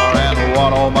car and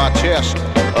one on my chest,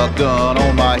 a gun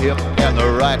on my hip and the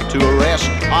right to arrest.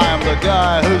 I am the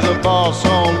guy who's the boss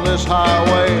on this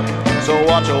highway. So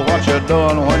watch what you're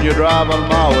doing when you're driving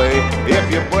my way.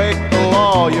 If you break the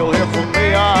law, you'll hear from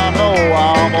me. I know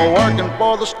I'm working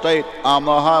for the state. I'm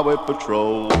the highway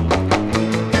patrol.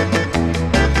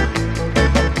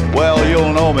 Well,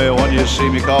 you'll know me when you see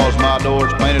me, 'cause my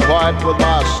door's painted white with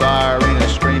my siren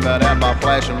screaming and my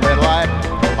flashing red light.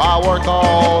 I work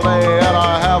all day and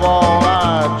I have all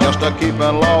night just to keep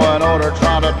in law and order,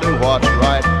 trying to do what's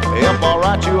right. If I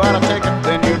write you out a ticket,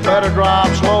 then you'd better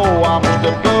drive slow. I'm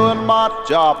just doing my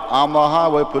job. I'm the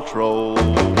highway patrol.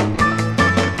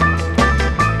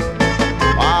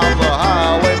 I'm the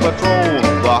highway patrol,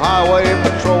 the highway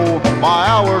patrol. My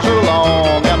hours are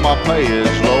long and my pay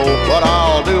is low, but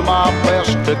I'll do my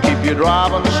best to keep you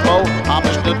driving slow. I'm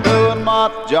just doing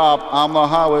my job. I'm the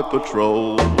highway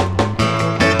patrol.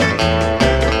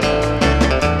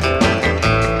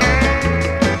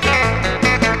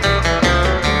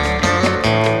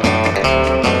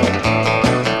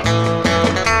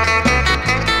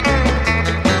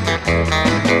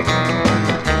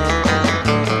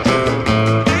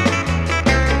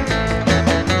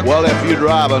 Well, if you're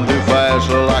driving too fast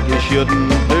like you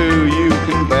shouldn't do, you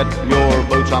can bet your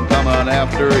boots I'm coming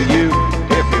after you.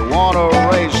 If you want to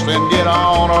race, then get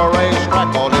on a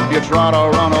racetrack, 'cause if you try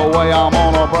to run away, I'm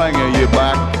gonna bring you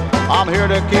back. I'm here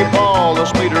to keep all the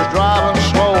speeders driving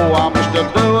slow. I'm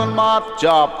just doing my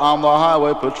job. I'm the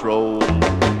highway patrol.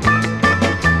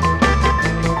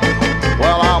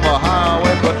 Well, I'm the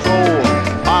highway patrol,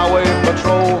 highway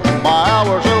patrol. My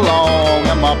hours are long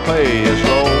and my pay is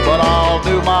low, but I'll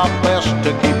do my best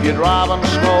to keep you driving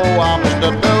slow. I'm just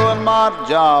doing my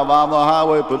job. I'm the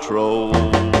highway patrol.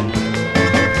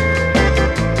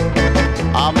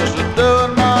 I'm just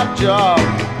doing my job.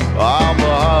 I'm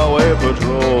the highway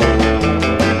patrol.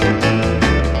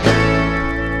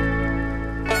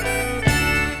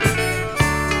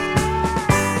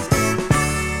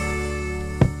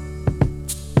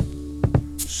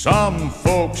 Some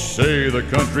folks say the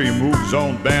country moves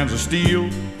on bands of steel.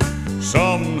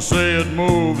 Some say it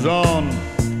moves on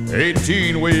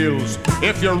 18 wheels.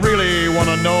 If you really want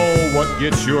to know what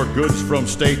gets your goods from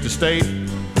state to state,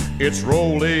 it's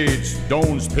Rolaids,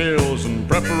 Doan's Pills, and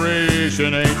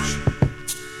Preparation H.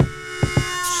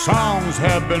 Songs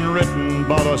have been written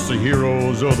about us, the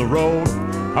heroes of the road,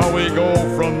 how we go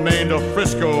from Maine to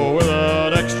Frisco with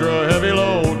an extra heavy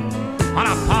load on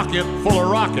a pocket full of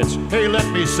rockets. Hey, let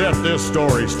me set this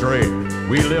story straight.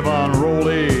 We live on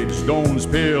Rolaids, Doan's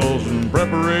Pills, and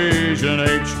Preparation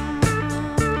H.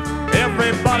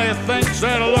 Everybody thinks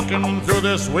that looking through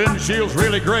this windshield's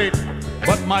really great,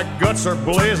 but my guts are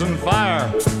blazing fire,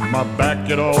 my back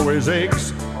it always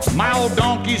aches. My old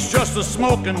donkey's just a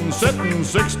smoking, sitting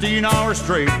 16 hours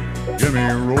straight. Give me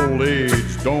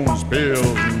Rolaids, Doan's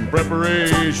Pills, and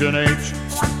Preparation H.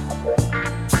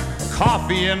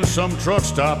 Coffee in some truck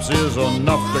stops is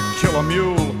enough to kill a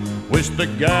mule. Wish the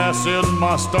gas in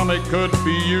my stomach could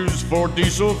be used for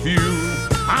diesel fuel.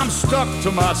 I'm stuck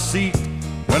to my seat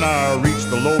when I reach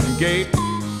the loading gate.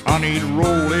 I need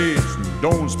Rolaids,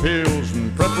 Doan's Pills,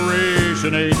 and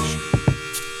Preparation H.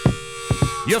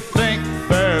 You think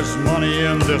there's money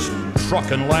in this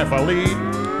trucking life I lead?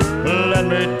 Let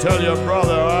me tell you,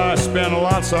 brother, I spend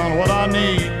lots on what I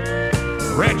need.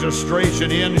 Registration,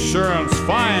 insurance,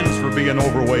 fines for being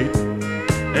overweight,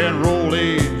 and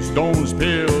Rolaids, Doan's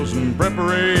Pills, and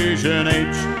Preparation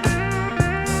H.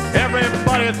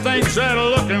 Everybody thinks that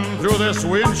looking through this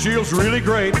windshield's really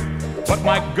great, but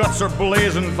my guts are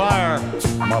blazing fire,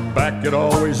 my back it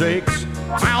always aches.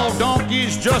 My old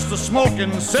donkey's just a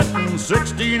smoking, sitting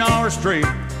 16 hours straight.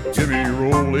 Give me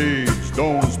Rolaids,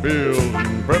 Doan's Pills,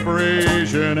 and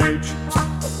Preparation H.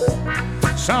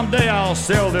 Someday I'll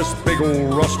sell this big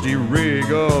old rusty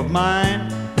rig of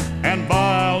mine and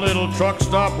buy a little truck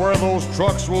stop where those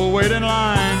trucks will wait in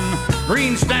line.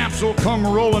 Green stamps will come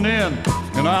rolling in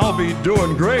and I'll be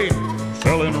doing great,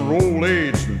 selling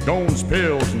Rolaids, Doan's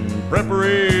Pills, and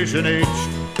Preparation H.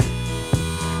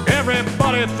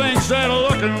 Everybody thinks that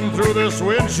looking through this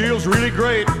windshield's really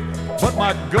great, but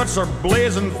my guts are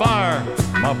blazing fire,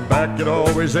 my back it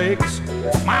always aches.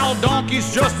 My old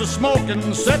donkey's just a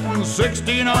smoking, sitting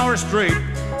 16 hours straight.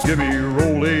 Give me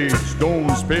Rolaids,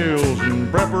 Doan's Pills,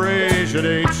 and Preparation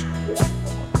H.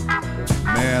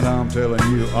 Man, I'm telling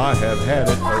you, I have had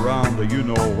it around the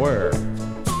you-know-where.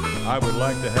 I would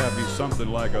like to have you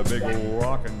something like a big old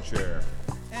rocking chair.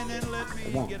 And then let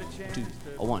me get a chance to...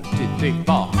 1, 2, 3,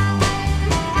 4.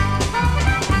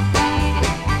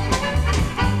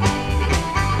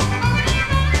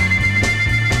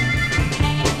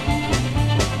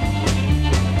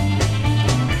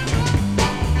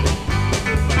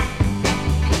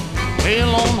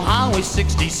 Highway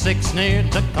 66 near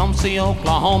Tecumseh,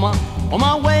 Oklahoma, on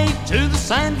my way to the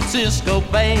San Francisco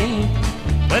Bay.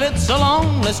 Well, it's a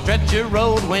lonely stretch of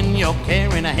road when you're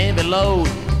carrying a heavy load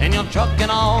and you're trucking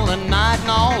all the night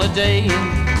and all the day.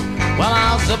 Well,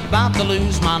 I was about to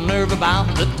lose my nerve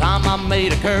about the time I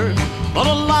made a curve, but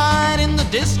a light in the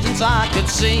distance I could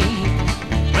see.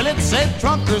 Well, it said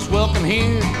truckers welcome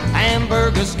here,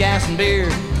 hamburgers, gas and beer,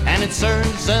 and it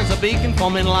serves as a beacon for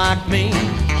men like me.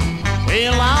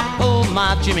 Well, I pulled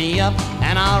my Jimmy up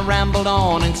and I rambled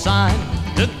on inside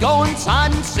to go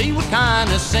inside and see what kind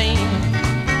of scene.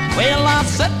 Well, I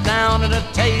sat down at a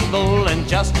table, and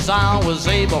just as I was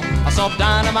able, I saw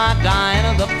Dynamite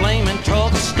Diana, the flaming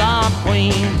truck stop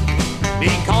queen.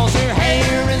 Because her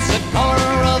hair is the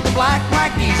color of the black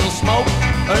diesel smoke,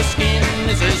 her skin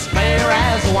is as fair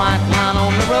as a white line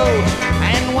on the road.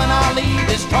 And when I leave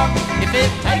this truck, if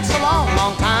it takes a long,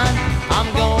 long time, I'm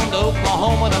going to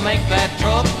Oklahoma to make that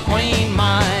truck queen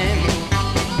mine.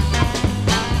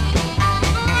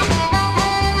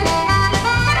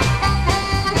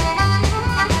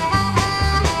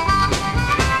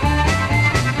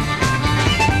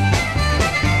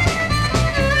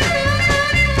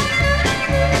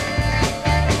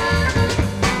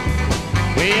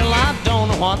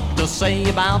 What to say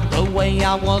about the way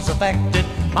I was affected.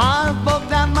 My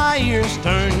bugged out, my ears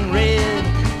turned red.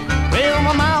 Well,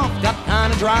 my mouth got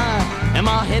kinda dry and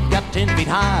my head got 10 feet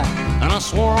high, and I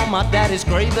swore on my daddy's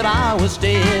grave that I was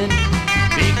dead.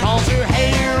 Because her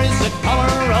hair is the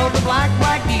color of the black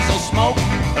diesel smoke,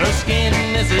 her skin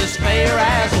is as fair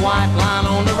as a white line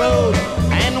on the road.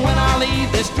 And when I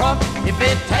leave this truck, if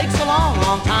it takes a long,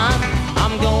 long time,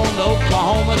 I'm going to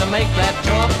Oklahoma to make that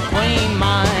truck queen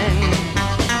mine.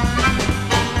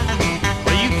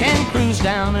 You can cruise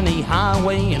down any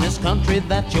highway in this country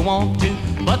that you want to,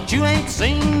 but you ain't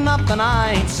seen nothing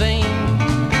I ain't seen.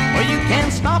 Well, you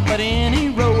can stop at any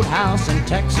roadhouse in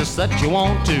Texas that you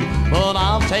want to, but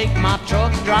I'll take my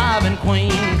truck driving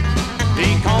queen.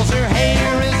 Because her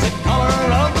hair is the color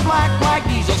of the black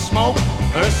diesel smoke,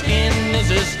 her skin is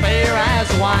as fair as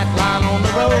a white line on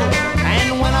the road.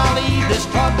 And when I leave this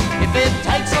truck, if it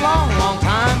takes a long, long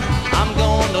time, I'm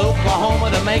going to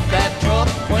Oklahoma to make that truck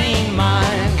queen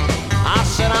mine. I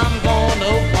said I'm going to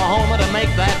Oklahoma to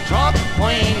make that truck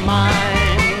queen mine.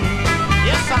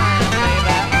 Yes, I am,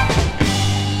 baby.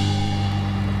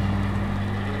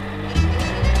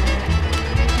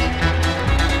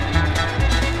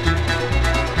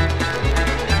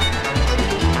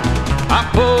 I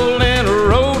pulled in a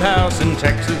roadhouse in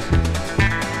Texas,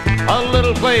 a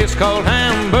little place called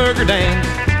Hamburger Dan.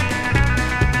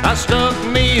 I stuck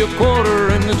me a quarter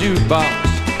in the jukebox,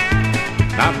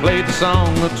 I played the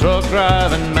song, The Truck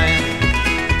Driving Man.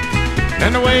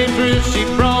 And the waitress, she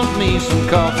brought me some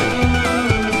coffee.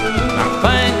 I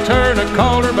thanked her and I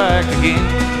called her back again.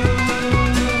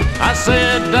 I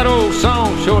said, that old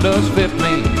song sure does fit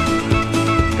me,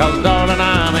 'cause darling,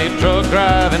 I'm a truck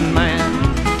driving man.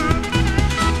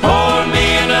 Pour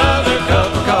me another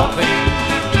cup of coffee,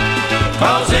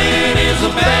 'cause it is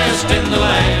the best in the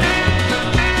land.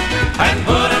 And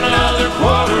put another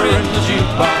quarter in the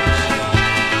jukebox,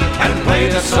 and play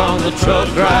the song, The Truck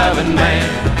Driving Man.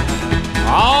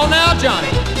 Oh, now,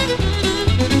 Johnny.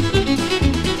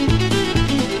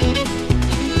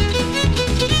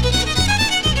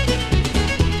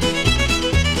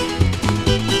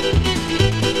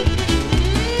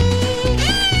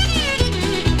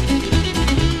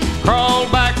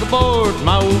 Crawled back aboard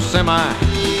my old semi,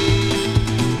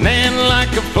 and then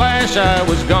like a flash I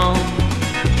was gone.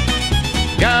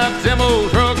 Got them old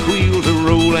truck wheels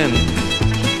a-rolling,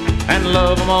 and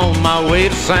love 'em on my way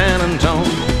to San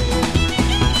Antonio.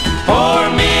 Pour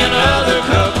me another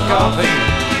cup of coffee,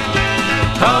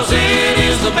 'cause it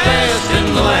is the best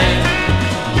in the land.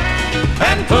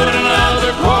 And put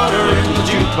another quarter in the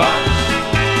jukebox,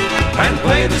 and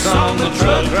play the song, The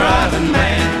Truck Driving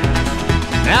Man.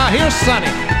 Now here's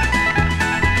Sonny.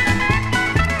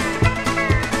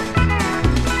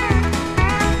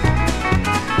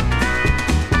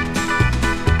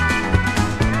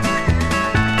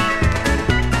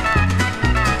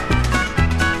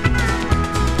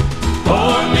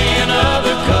 Pour me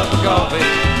another cup of coffee,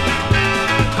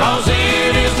 'cause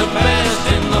it is the best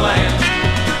in the land.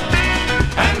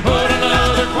 And put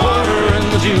another quarter in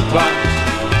the jukebox,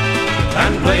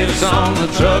 and play the song, The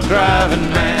Truck Driving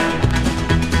Man.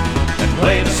 And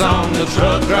play the song, The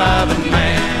Truck Driving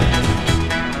Man.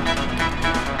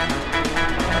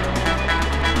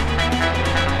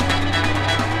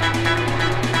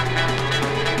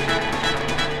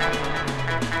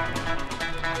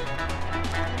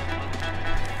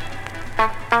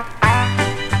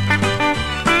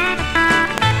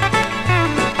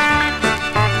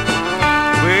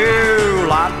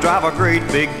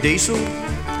 big diesel,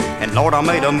 and Lord, I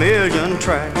made a million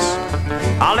tracks.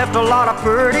 I left a lot of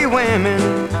pretty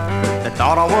women that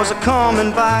thought I was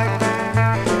a-coming back.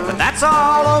 But that's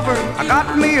all over, I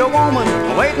got me a woman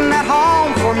waiting at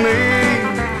home for me.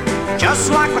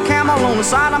 Just like the camel on the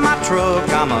side of my truck,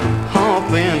 I'm a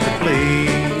humping to please.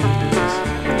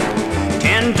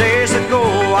 10 days ago,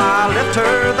 I left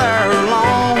her there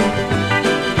alone.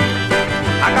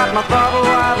 I got my throttle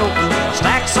wide open,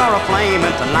 stacks are aflame,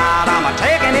 and tonight I'm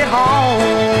a-taking it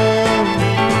home.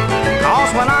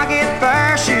 'Cause when I get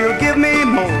there, she'll give me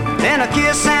more than a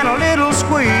kiss and a little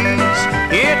squeeze.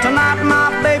 Yeah, tonight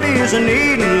my baby is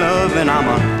needing love, and I'm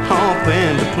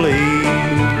a-humping to please.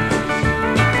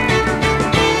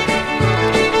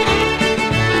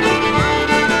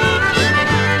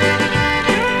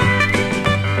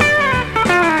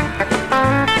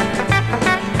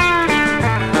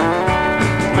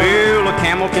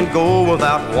 Can go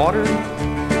without water,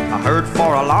 I heard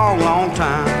for a long, long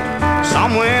time.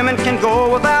 Some women can go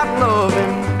without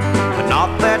loving, but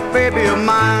not that baby of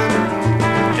mine.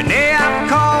 Today I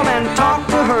called and talked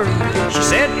to her. She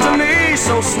said to me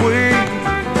so sweet,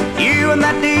 you and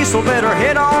that diesel better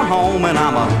head on home, and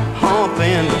I'm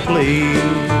a-humping to please.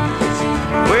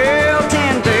 Well,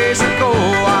 10 days ago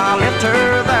I left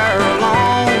her there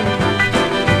alone.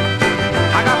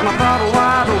 I got my throttle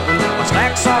wide open,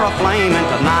 stacks are aflame, and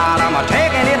tonight I'm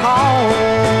a-taking it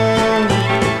home.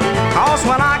 'Cause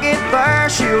when I get there,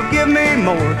 she'll give me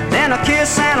more than a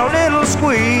kiss and a little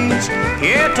squeeze.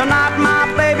 Yeah, tonight my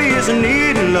baby is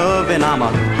needing love, and I'm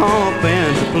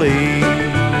a-humping to please.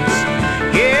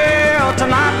 Yeah,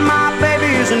 tonight my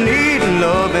baby is needing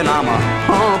love, and I'm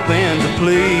a-humping to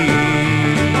please.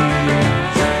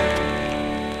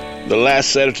 The last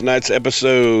set of tonight's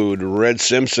episode, Red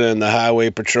Simpson, the Highway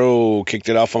Patrol, kicked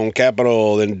it off on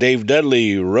Capitol. Then Dave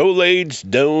Dudley, Rolades,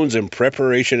 Dones, and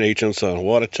Preparation H on Sun.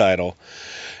 What a title.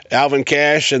 Alvin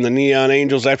Cash and the Neon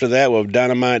Angels after that with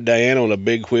Dynamite Diane on the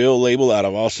Big Wheel label out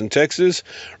of Austin, Texas.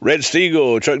 Red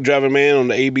Steagle, Truck Driving Man on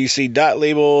the ABC Dot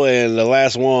label. And the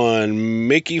last one,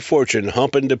 Mickey Fortune,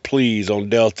 Humpin' to Please on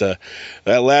Delta.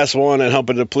 That last one at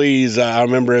Humpin' to Please, I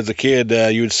remember as a kid,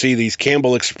 you would see these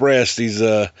Campbell Express, these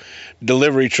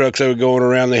delivery trucks that were going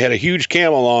around. They had a huge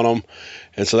camel on them.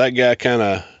 And so that guy kind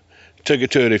of took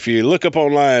it to it. If you look up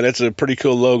online, that's a pretty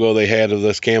cool logo they had of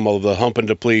this camel, the Humpin'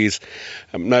 to Please.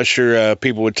 I'm not sure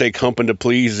people would take Humpin' to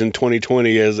Please in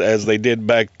 2020 as they did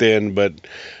back then, but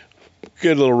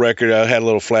good little record. I had a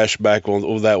little flashback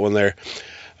with that one there.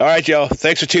 All right, y'all.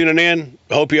 Thanks for tuning in.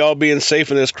 Hope you all being safe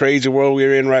in this crazy world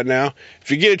we're in right now. If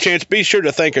you get a chance, be sure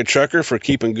to thank a trucker for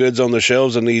keeping goods on the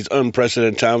shelves in these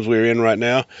unprecedented times we're in right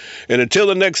now. And until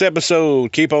the next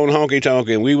episode, keep on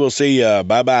honky-tonking. We will see ya.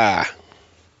 Bye-bye.